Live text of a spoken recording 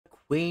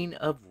Queen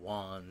of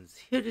Wands,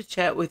 here to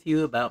chat with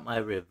you about my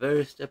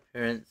reversed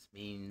appearance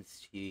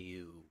means to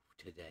you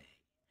today.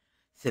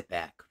 Sit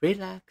back,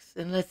 relax,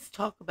 and let's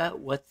talk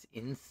about what's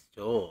in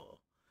store.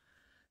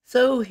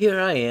 So here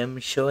I am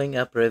showing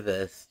up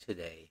reversed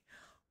today.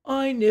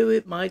 I knew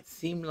it might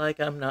seem like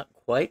I'm not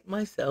quite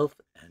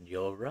myself, and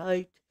you're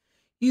right.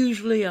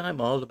 Usually I'm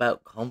all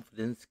about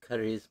confidence,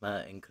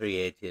 charisma, and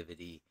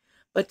creativity.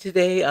 But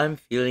today I'm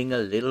feeling a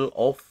little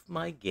off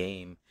my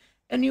game,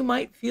 and you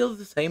might feel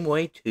the same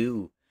way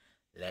too.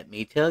 Let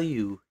me tell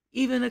you,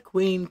 even a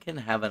queen can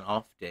have an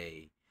off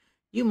day.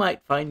 You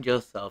might find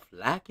yourself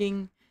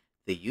lacking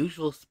the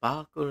usual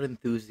spark or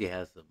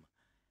enthusiasm.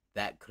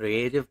 That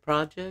creative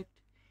project,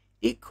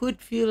 it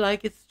could feel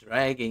like it's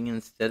dragging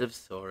instead of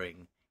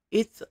soaring.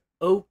 It's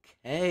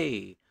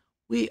okay.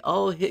 We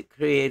all hit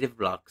creative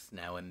blocks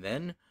now and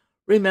then.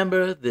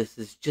 Remember, this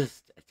is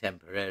just a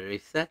temporary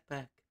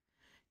setback.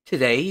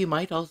 Today, you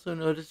might also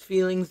notice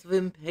feelings of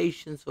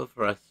impatience or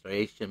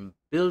frustration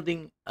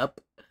building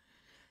up,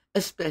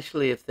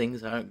 especially if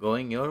things aren't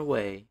going your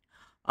way.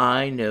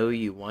 I know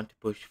you want to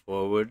push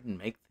forward and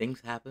make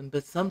things happen,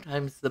 but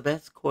sometimes the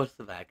best course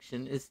of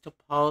action is to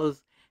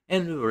pause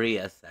and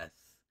reassess.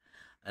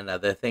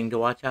 Another thing to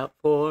watch out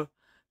for,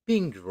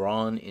 being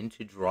drawn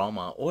into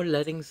drama or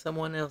letting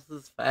someone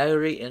else's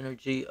fiery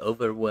energy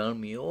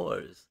overwhelm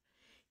yours.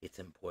 It's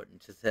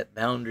important to set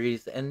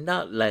boundaries and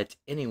not let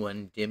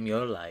anyone dim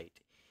your light,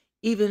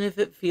 even if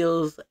it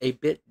feels a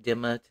bit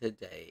dimmer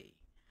today.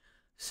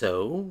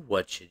 So,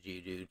 what should you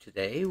do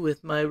today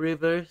with my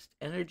reversed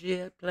energy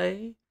at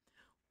play?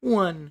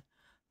 1.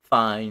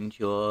 Find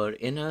your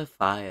inner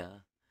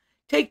fire.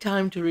 Take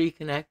time to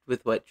reconnect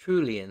with what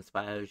truly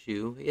inspires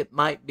you. It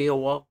might be a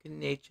walk in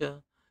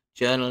nature,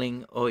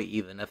 journaling, or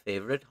even a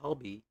favorite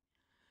hobby.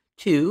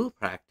 2.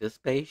 Practice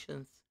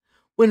patience.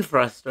 When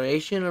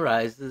frustration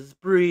arises,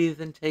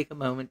 breathe and take a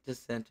moment to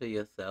center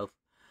yourself.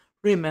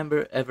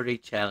 Remember, every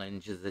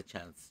challenge is a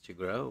chance to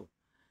grow.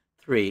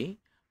 3.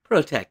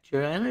 Protect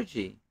your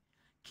energy.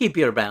 Keep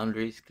your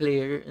boundaries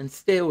clear and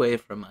stay away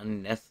from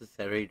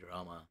unnecessary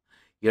drama.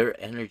 Your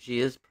energy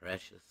is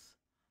precious.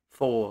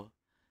 4.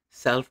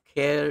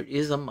 Self-care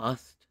is a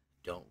must.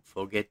 Don't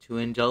forget to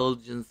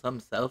indulge in some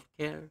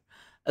self-care.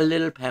 A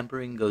little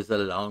pampering goes a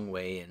long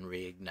way in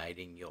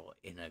reigniting your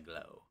inner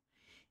glow.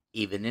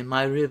 Even in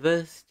my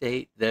reverse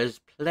state, there's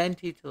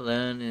plenty to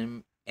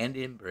learn and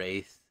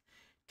embrace.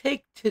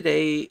 Take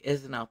today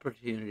as an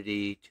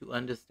opportunity to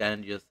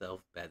understand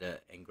yourself better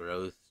and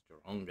grow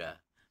stronger.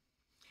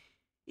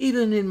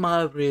 Even in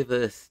my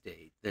reverse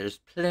state, there's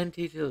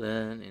plenty to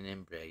learn and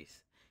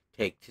embrace.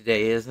 Take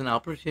today as an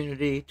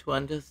opportunity to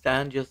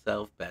understand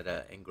yourself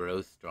better and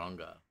grow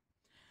stronger.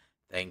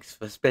 Thanks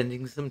for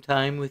spending some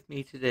time with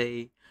me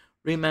today.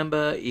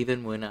 Remember,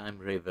 even when I'm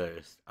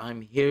reversed, I'm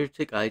here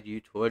to guide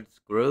you towards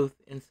growth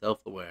and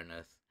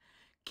self-awareness.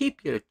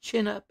 Keep your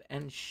chin up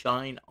and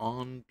shine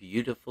on,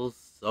 beautiful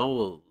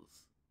souls.